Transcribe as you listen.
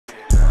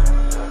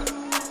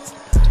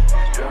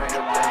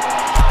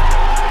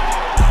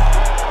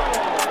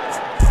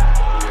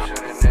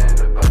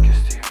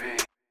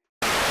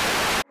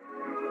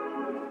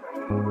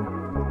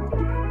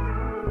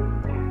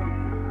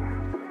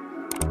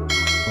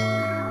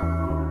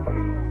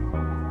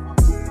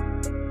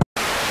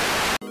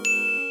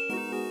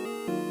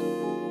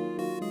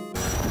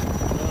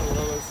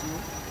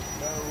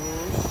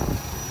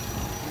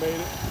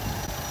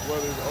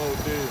this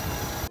OD.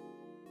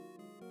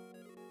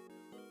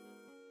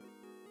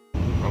 I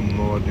have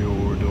no idea what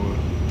we're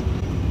doing,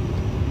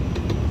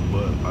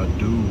 but I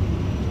do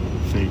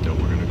think that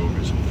we're gonna go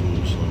get some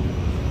food, so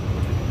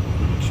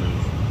we're gonna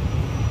change.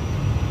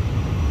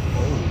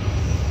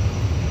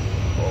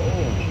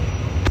 Oh,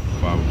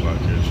 5 o'clock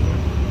here, so.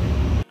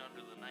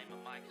 Under the name of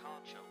Mike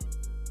Honcho.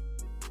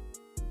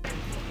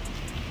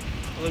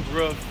 I look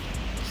rough.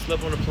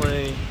 Slept on the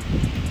plane.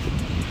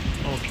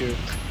 I don't care.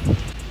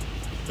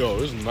 Yo,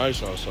 it's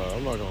nice outside.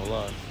 I'm not gonna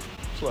lie.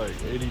 It's like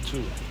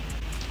 82.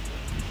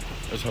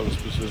 That's how it's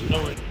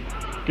specific.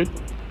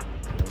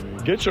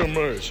 Get your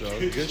merch, y'all.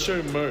 Get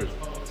your merch.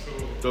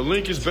 The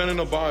link is been in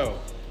the bio.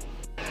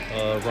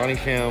 Ronnie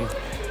fam.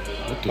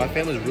 My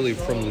family's really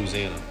from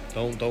Louisiana.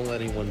 Don't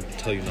let anyone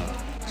tell you not.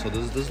 So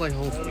this is like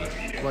home for me.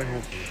 It's like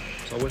home for me.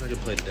 So I wish I could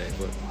play today,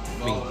 but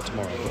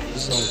tomorrow. But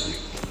this is home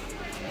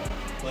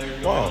for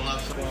me. Wow.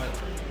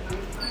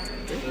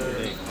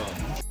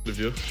 The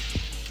view.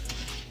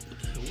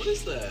 What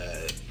is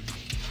that?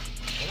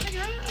 Oh my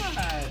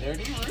God!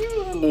 Dirty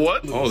room. What?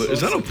 Oh,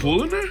 is that a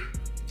pool in there?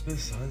 The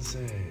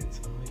sunset.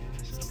 Oh my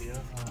gosh, it's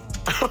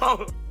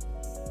gonna be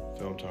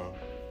Film time.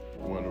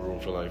 We went in the room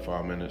for like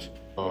 5 minutes.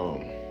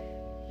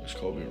 It's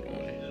Kobe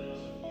around here.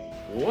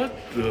 What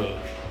the?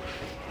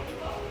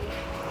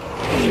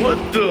 What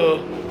the?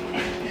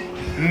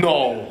 No.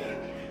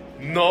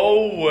 No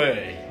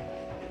way.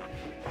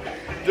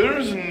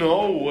 There's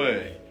no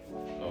way.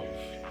 Oh.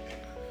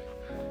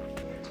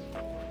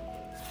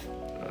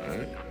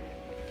 Alright.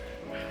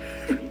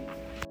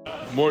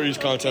 More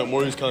East content,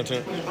 more East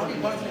content.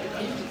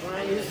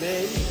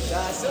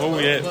 Where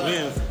we at? We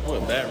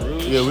in Baton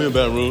Rouge? Yeah, we in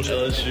Baton Rouge.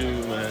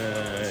 LSU, man.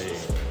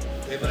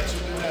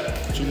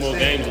 2 more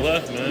games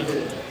left, man.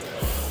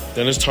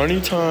 Then it's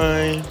turning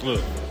time.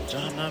 Look,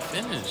 job not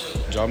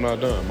finished. Job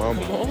not done.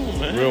 Mamba. Come on,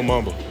 man. Real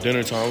Mamba.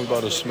 Dinner time. We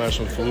about to smash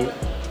some food.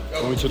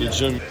 Going to the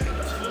gym.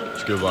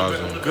 It's good vibes,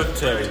 man. Good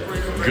telly.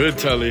 Good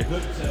telly.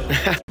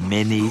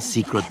 Many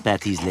secret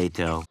patties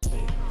later.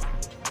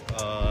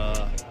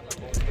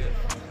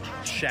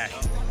 Shaq.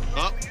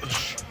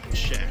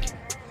 Shaq.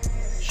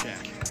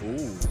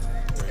 Ooh.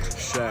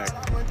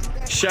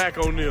 Shaq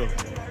O'Neal.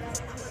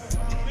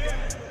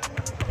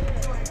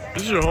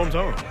 This is your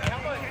hometown.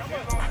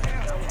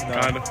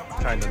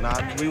 Kinda. Nah,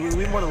 we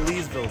more to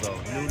Leesville though.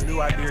 New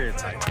Iberia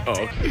type. Oh,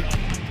 okay.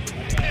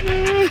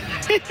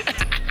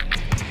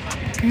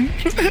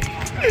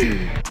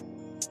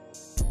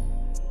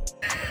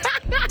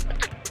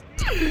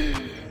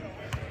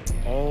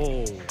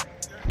 Oh.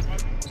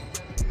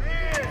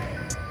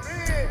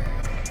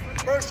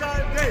 First shot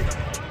of the day.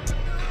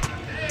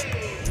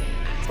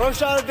 First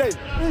shot of the day.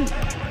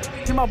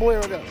 Get my boy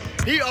right there.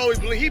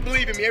 He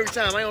believe in me every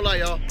time. I ain't gonna lie,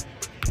 y'all.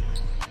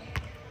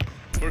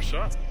 First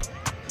shot.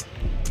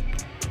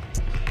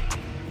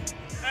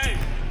 Hey,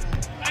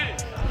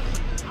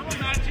 I'm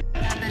about to.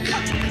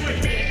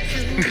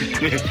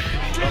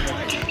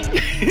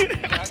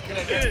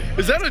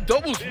 Is that a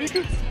double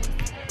speaker?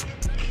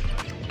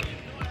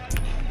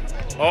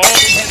 Oh.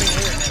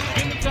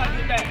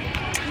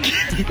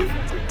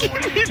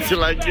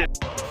 Till I get.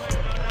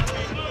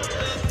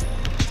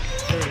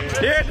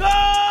 Here it goes!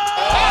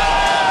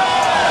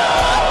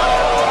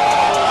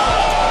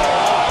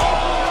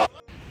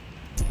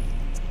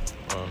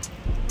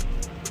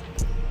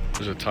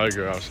 There's a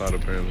tiger outside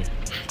apparently.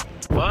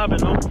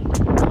 Vibing,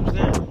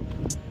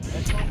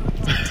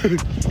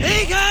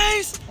 Hey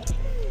guys!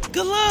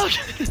 Good luck!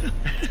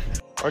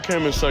 I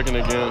came in second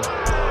again.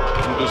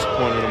 I'm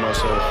disappointed in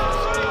myself.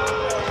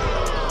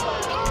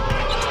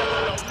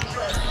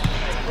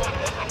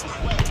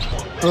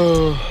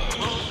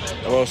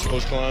 Well,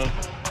 Coach Klein.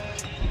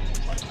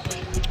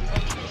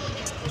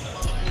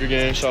 Good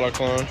game, shout out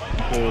Klein.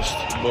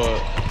 But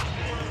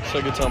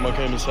second time I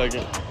came in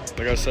second.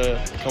 Like I said,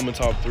 I come in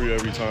top 3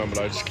 every time, but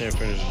I just can't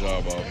finish the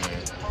job off,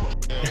 man.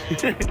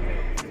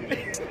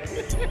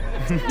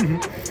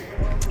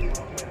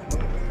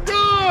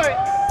 Good!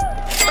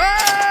 Hey!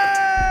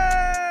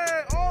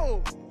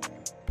 Oh!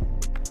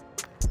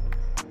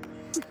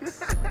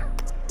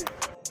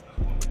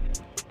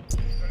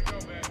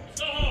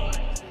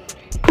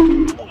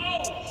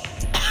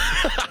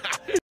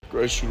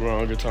 Great shoot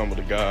around, good time with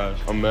the guys.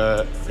 I'm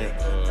mad.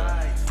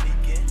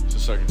 It's the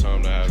second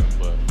time that happened,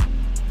 but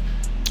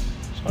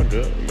it's all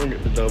good. We're gonna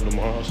get the dub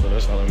tomorrow, so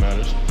that's all that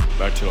matters.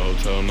 Back to the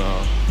hotel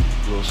now.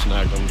 A little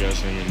snack, I'm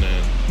guessing, and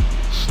then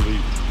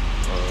sleep.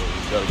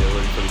 Gotta get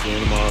ready for the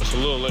game tomorrow. It's a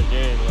little late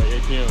game, like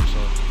 8 p.m.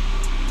 So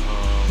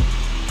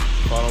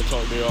if I don't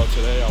talk to y'all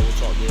today, I will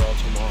talk to y'all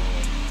tomorrow.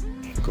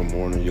 Good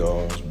morning,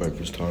 y'all. It's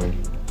breakfast time.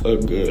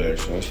 Slept good,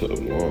 actually. I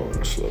slept long.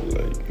 I slept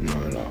like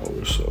 9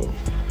 hours, so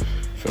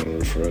feeling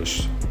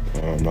refreshed.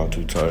 I'm not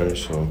too tired,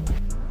 so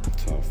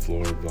top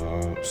floor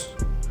vibes.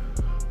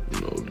 You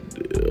know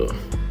the deal.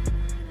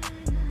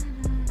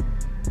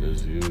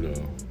 This view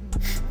though.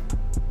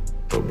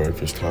 So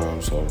breakfast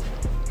time, so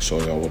I'll show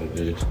y'all what it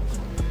is.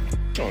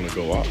 I'm trying to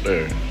go out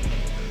there.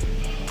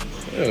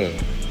 Yeah.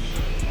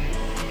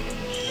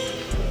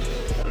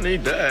 I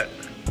need that.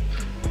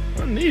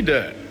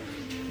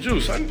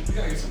 Juice,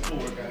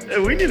 hey,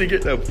 we need to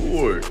get that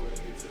pool work.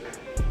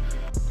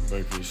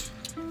 Breakfast.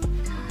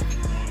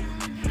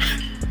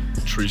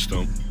 Tree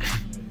stump.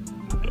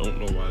 Don't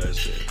know why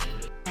that's there.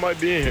 Might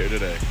be in here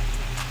today.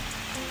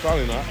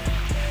 Probably not.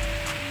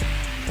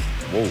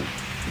 Whoa.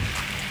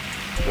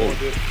 Whoa.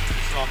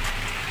 Soft.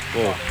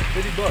 Whoa.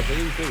 $50. I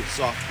didn't think it's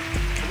soft.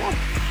 Come on.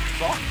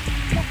 Soft.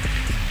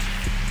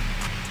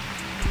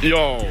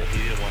 Yo. He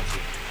didn't want to.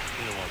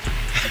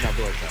 He's not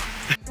doing that.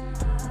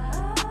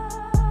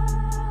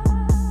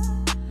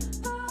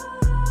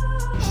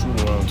 Shoot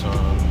around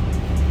time.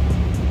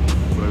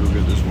 We're gonna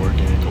get this work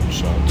in, a couple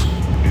shots.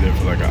 Be there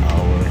for like an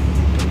hour,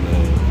 and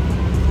then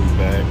we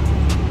back,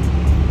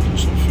 do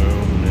some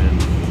film, and then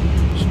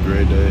it's a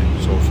great day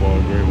so far,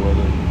 great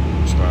weather.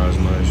 Sky's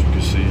nice, you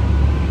can see.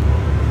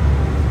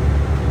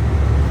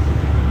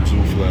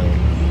 Mizzou flag,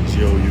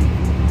 ZOU.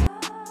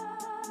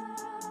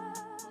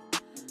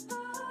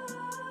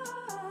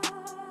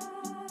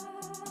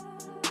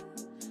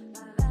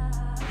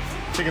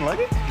 Chicken like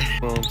it?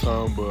 Wrong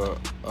time, but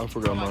I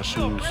forgot my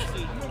shoes.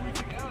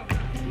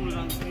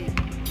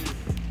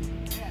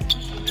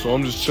 So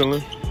I'm just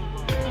chilling.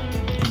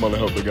 I'm about to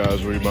help the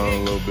guys rebound a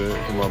little bit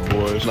for my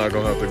boys. Not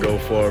gonna have to go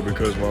far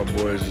because my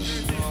boys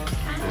is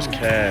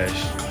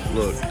cash.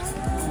 Look.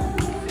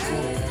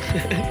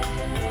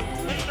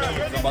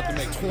 I'm about to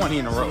make 20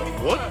 in a row.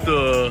 What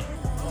the?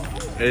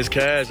 It's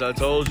cash, I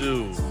told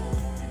you.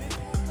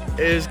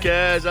 It's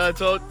cash, I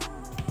told.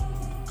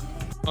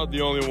 Not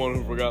the only one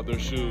who forgot their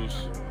shoes.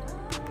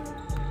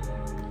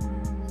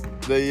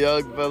 The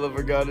young fella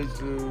forgot his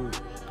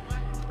shoes.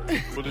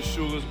 For the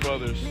shoeless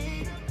brothers.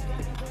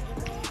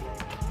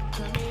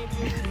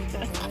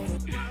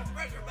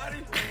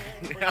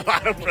 A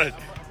lot of pressure.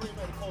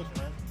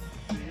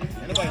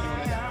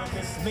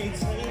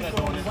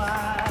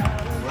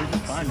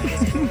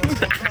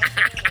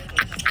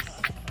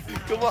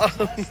 Come on.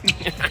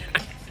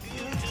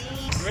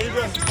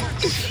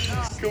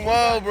 Come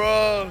on,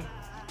 bro.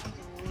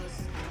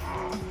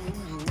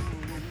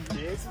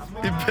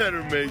 You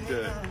better make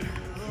that.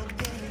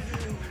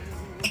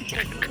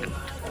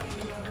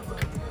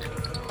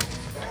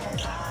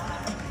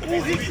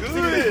 Oh, he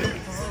good.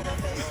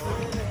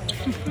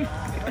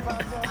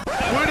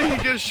 Where did he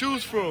get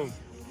shoes from?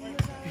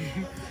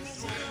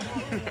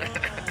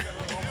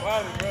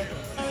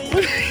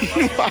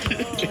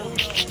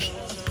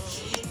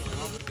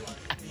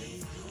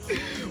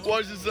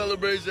 Watch the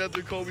celebration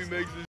after Kobe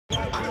makes it.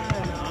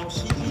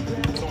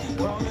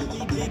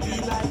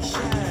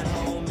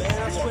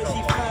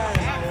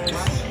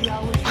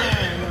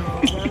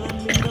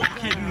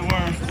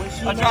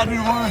 I tried to be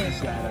the worm.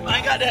 I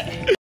ain't got that.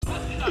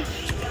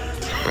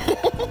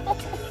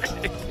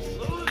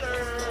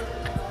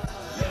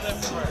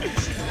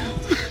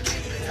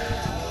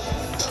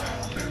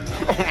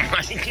 Oh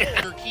my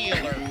God.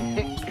 Killer.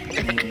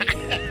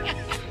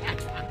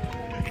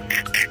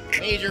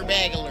 Major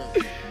bagger.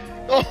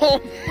 Oh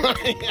my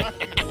God.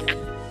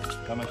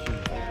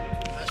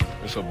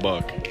 It's a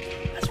buck.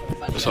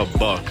 It's a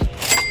buck.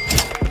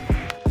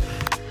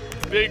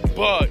 Big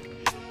buck.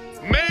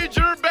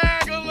 Major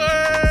bag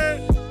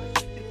alert!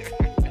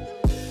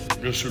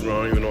 Good shoot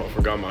around, even though I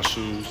forgot my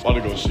shoes. About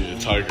to go see a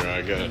tiger,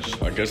 I guess.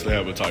 I guess they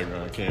have a tiger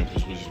on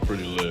campus, which is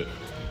pretty lit.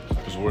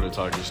 Because we're the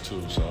Tigers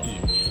too, so.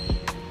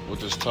 What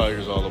this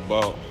tiger's all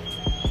about.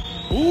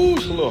 Ooh,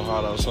 it's a little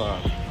hot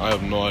outside. I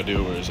have no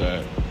idea where it's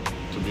at,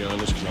 to be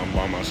honest, because I'm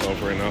by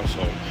myself right now,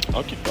 so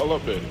I'll keep y'all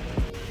updated.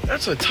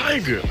 That's a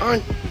tiger.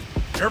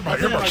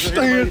 Everybody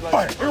stand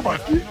by.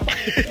 Everybody.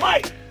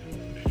 Mike,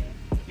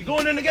 you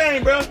going in the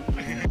game, bro?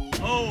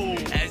 Oh,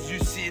 as you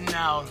see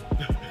now,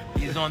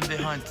 he's on the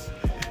hunt.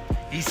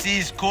 He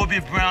sees Kobe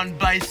Brown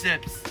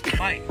biceps.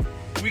 Mike,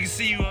 we can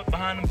see you up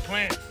behind them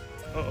plants.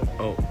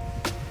 Oh.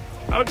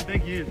 How do you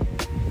think he is?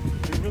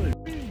 Really?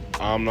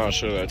 I'm not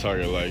sure that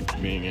tiger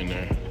like being in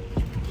there.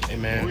 Hey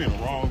man,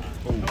 wrong.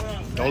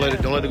 Don't let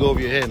it go over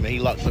your head, man. He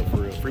locks up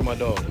for real. Free my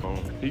dog.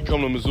 He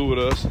come to Mizzou with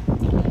us.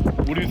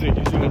 What do you think?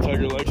 You think that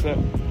tiger likes that?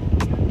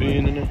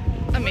 Being in there?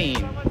 I mean,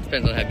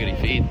 depends on how good they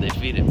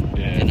feed him.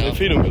 Yeah, you know? they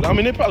feed him good. I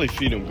mean, they probably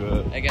feed him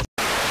good. I guess.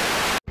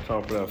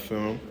 Time for that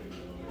film.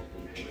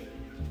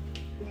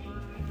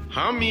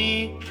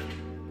 Homie.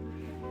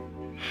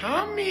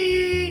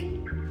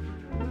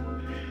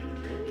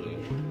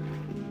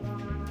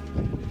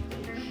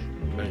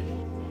 Hey.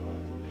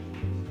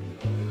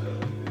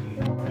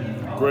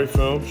 Great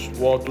film.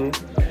 Walk through.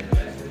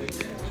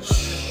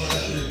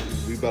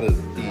 We about to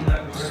eat.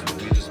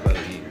 We just about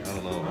to eat. I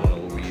don't know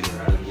what we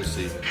eating. We'll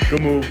see.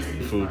 Good move.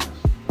 Food.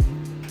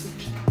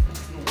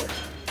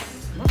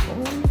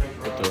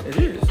 It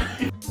is.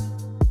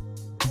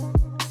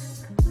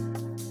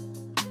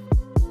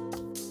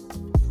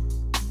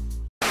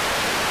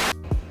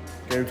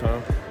 Game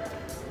time.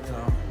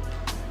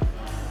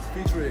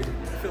 Featuring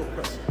Phil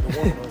Preston, the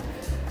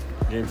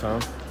one. Game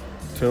time.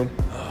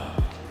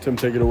 Tim,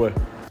 take it away.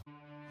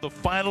 The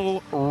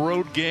final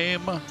road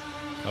game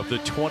of the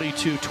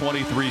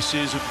 22-23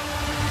 season.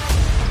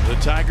 The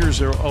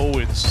Tigers are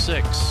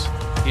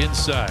 0-6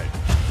 inside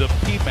the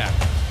PMAC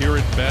here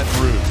in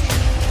Baton Rouge.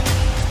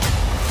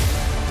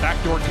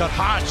 Backdoor cut.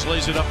 Hodge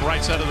lays it up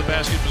right side of the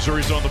basket.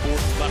 Missouri's on the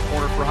board. Left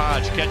corner for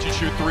Hodge. Catch and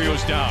shoot. 3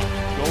 goes down.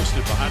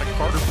 Ghosted behind a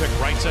Carter pick.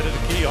 Right side of the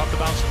key. Off the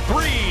bounce.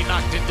 3.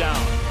 Knocked it down.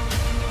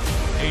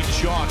 Aiden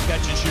Shaw.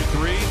 Catch and shoot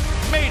 3.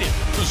 Made it.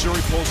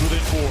 Missouri pulls within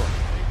 4.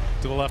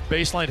 To the left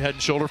baseline. Head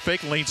and shoulder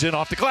fake. Leans in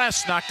off the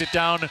glass. Knocked it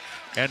down.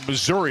 And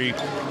Missouri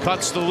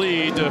cuts the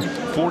lead to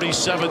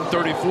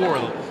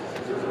 47-34.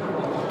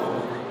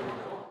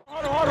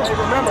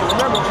 Remember.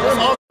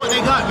 What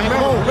they got, man.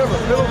 Come on, remember.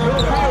 Middle field.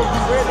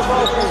 You read the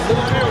ball screen.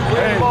 Middle field.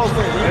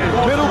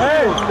 Middle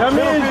field. That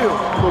means the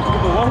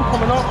one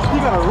coming up, he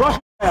got to rush.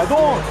 Go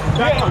on.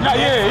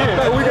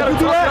 Yeah. We got to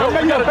do that.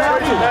 You got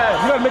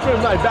to make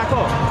him like back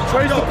off.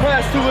 Trace the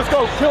pass, 2. Let's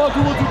go. Kill on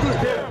 2, 1, 2,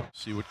 3.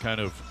 See what kind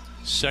of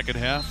second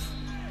half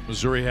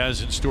Missouri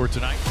has in store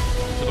tonight.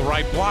 To the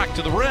right block,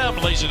 to the rim,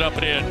 lays it up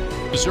and in.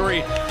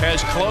 Missouri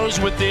has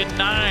closed within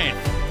 9.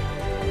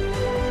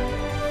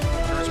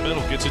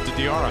 Middle gets it to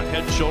Diarra.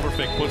 Head and shoulder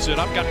fake, puts it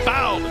up, got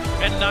fouled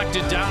and knocked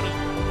it down.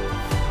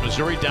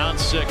 Missouri down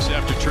 6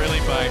 after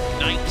trailing by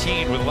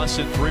 19 with less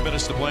than 3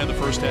 minutes to play in the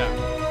first half.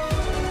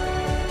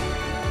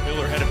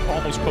 Miller had it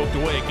almost poked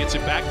away, gets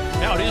it back.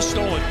 Now it is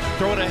stolen.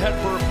 Throw it ahead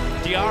for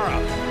Diarra.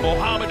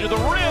 Mohammed to the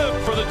rim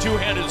for the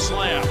two-handed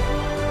slam.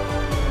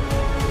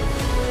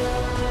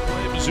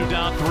 Mizzou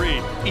down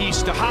 3.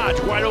 East to Hodge,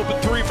 wide open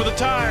 3 for the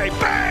tie.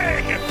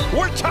 Bang!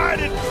 We're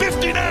tied at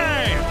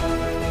 59.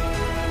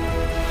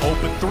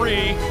 Open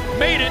 3,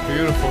 made it.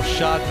 Beautiful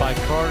shot by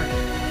Carter.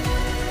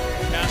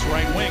 Pass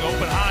right wing,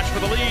 open Hodge for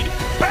the lead.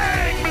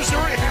 Bang!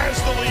 Missouri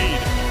has the lead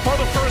for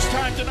the first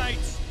time tonight.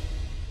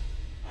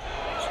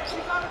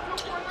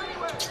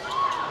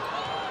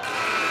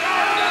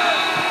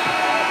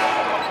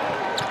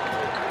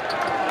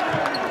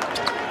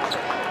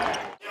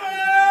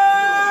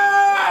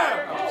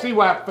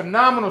 CY,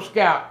 phenomenal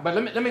scout. But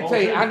let me tell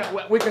you, I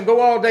know we can go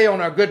all day on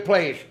our good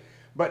plays,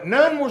 but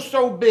none were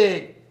so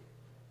big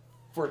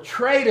for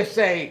Trey to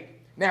say,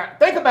 now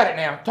think about it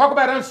now, talk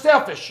about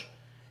unselfish.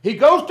 He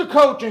goes to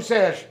coach and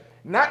says,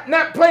 not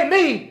play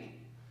me,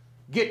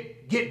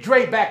 get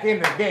Dre back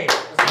into the game.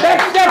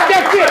 That's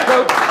it,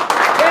 coach.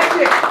 That's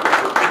it.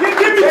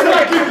 Give me till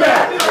I get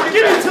back.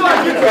 Give me till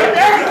I get back.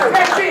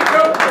 That's it,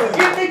 coach.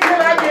 Give me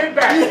till I get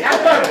back.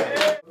 I love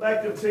it.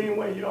 Collective team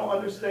win. You don't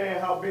understand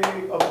how big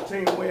of a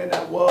team win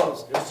that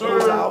was. Yes, sir. It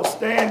was an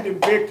outstanding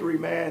victory,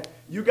 man.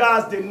 You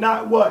guys did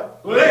not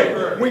what?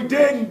 Blink. We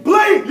didn't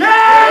blink.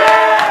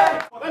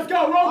 Yeah! Let's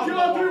go. Roll kill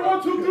on 3,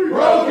 1, 2, 3.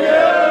 Roll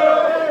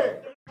kill.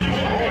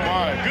 Oh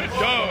my, good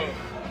dog.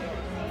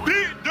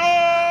 Big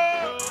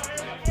dog.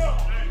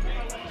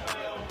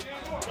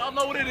 Y'all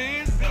know what it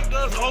is. Big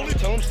Dog's holy.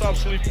 Tell him stop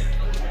sleeping.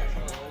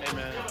 Hey,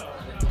 man.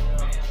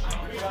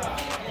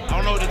 I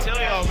don't know what to tell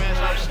y'all, man.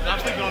 Stop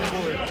sleeping on the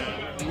board.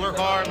 We work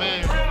hard,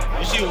 man.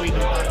 You see what we do.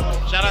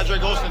 Shout out Dre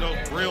Golston,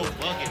 though. Real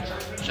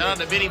buckets. Shout out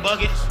to Benny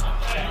Buckets.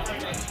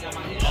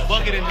 A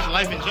bucket in his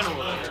life in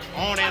general.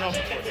 On and off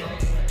the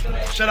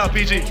court. Shout out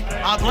PG.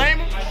 I blame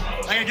him.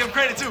 I can give him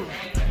credit, too.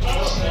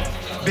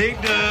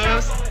 Big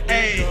dubs.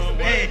 Hey,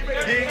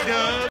 big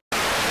dubs.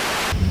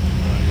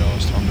 Y'all,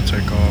 it's time to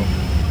take off.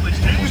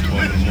 Almost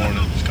 12 in the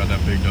morning. Just got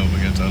that big dub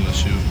against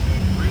LSU.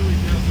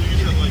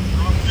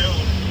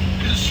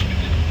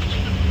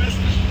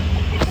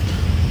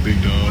 Big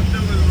dub.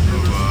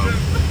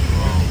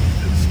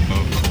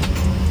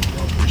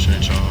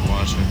 Appreciate y'all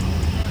watching.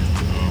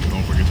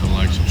 Don't forget to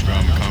like,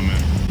 subscribe, and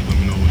comment. Let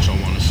me know what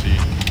y'all want to see.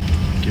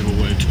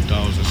 Giveaway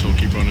 2,000, so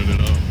keep running it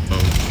up.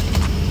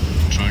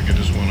 I'm trying to get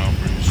this one out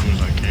for you as soon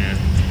as I can.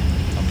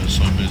 I've been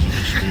so busy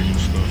with school and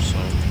stuff, so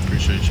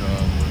appreciate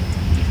y'all.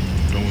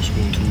 Done with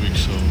school in 2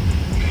 weeks, so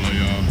I love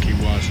y'all.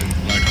 Keep watching.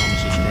 Like